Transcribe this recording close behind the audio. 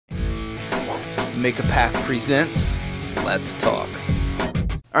Make a Path presents Let's Talk.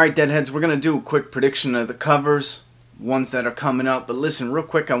 Alright, Deadheads, we're going to do a quick prediction of the covers, ones that are coming up. But listen, real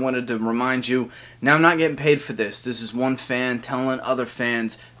quick, I wanted to remind you, now I'm not getting paid for this. This is one fan telling other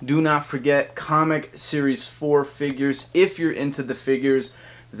fans, do not forget Comic Series 4 figures. If you're into the figures,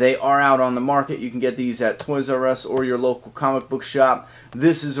 they are out on the market. You can get these at Toys R Us or your local comic book shop.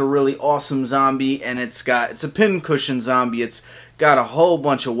 This is a really awesome zombie, and it's a pincushion zombie. It's got a whole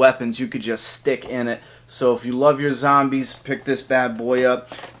bunch of weapons you could just stick in it. So if you love your zombies, pick this bad boy up.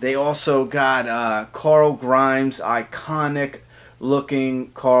 They also got Carl Grimes, iconic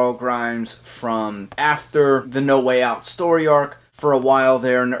looking Carl Grimes from after the No Way Out story arc. For a while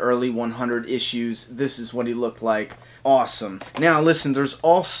there in the early 100 issues, this is what he looked like. Awesome. Now listen, there's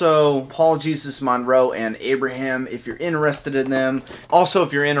also Paul Jesus Monroe and Abraham if you're interested in them. Also,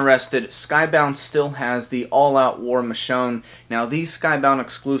 if you're interested, Skybound still has the All Out War Michonne. Now these Skybound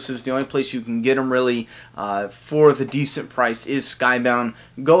exclusives, the only place you can get them really for the decent price is Skybound.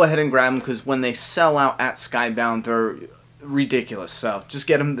 Go ahead and grab them because when they sell out at Skybound, they're ridiculous, so just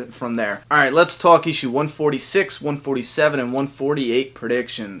get them from there. Alright, let's talk issue 146, 147, and 148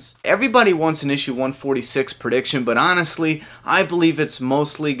 predictions. Everybody wants an issue 146 prediction, but honestly, I believe it's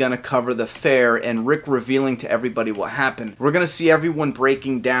mostly going to cover the fair and Rick revealing to everybody what happened. We're going to see everyone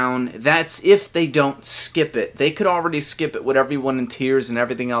breaking down. That's if they don't skip it. They could already skip it with everyone in tears and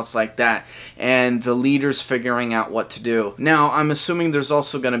everything else like that, and the leaders figuring out what to do. Now, I'm assuming there's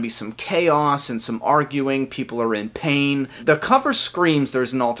also going to be some chaos and some arguing. People are in pain. The cover screams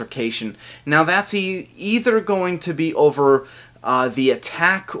there's an altercation. Now that's either going to be over the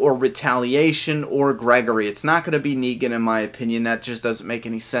attack or retaliation or Gregory. It's not going to be Negan in my opinion. That just doesn't make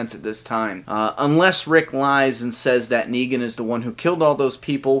any sense at this time. Unless Rick lies and says that Negan is the one who killed all those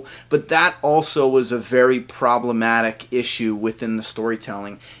people, but that also was a very problematic issue within the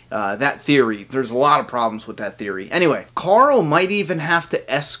storytelling. That theory, there's a lot of problems with that theory. Anyway, Carl might even have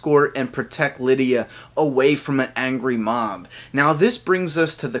to escort and protect Lydia away from an angry mob. Now this brings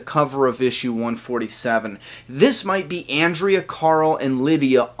us to the cover of issue 147. This might be Andrea, Carl, and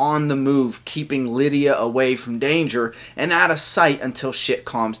Lydia on the move, keeping Lydia away from danger and out of sight until shit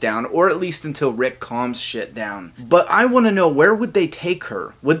calms down, or at least until Rick calms shit down. But I want to know, where would they take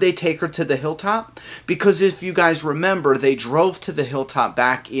her? Would they take her to the hilltop? Because if you guys remember, they drove to the hilltop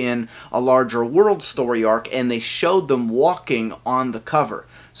back in a larger world story arc, and they showed them walking on the cover.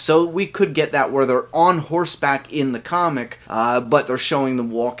 So we could get that where they're on horseback in the comic, but they're showing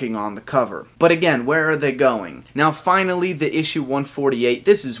them walking on the cover. But again, where are they going? Now finally, the issue 148.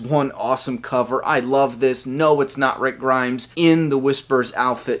 This is one awesome cover. I love this. No, it's not Rick Grimes in the Whisperer's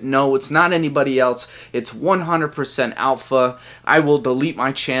outfit. No, it's not anybody else. It's 100% Alpha. I will delete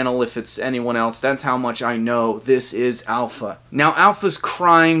my channel if it's anyone else. That's how much I know this is Alpha. Now Alpha's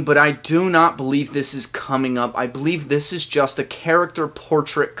crying, but I do not believe this is coming up. I believe this is just a character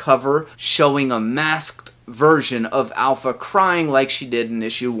portrait cover showing a masked version of Alpha crying like she did in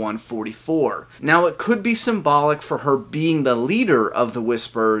issue 144. Now it could be symbolic for her being the leader of the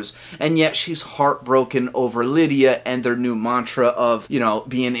Whisperers, and yet she's heartbroken over Lydia and their new mantra of, you know,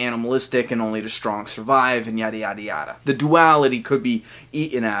 being animalistic and only the strong survive and yada yada yada. The duality could be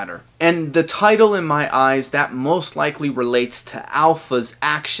eaten at her. And the title, in my eyes, that most likely relates to Alpha's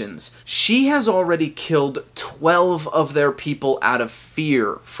actions. She has already killed 12 of their people out of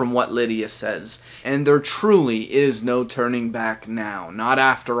fear, from what Lydia says. And there truly is no turning back now, not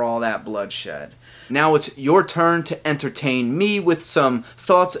after all that bloodshed. Now it's your turn to entertain me with some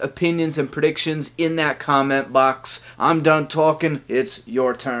thoughts, opinions, and predictions in that comment box. I'm done talking. It's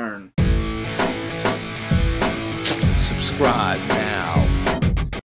your turn. Subscribe now.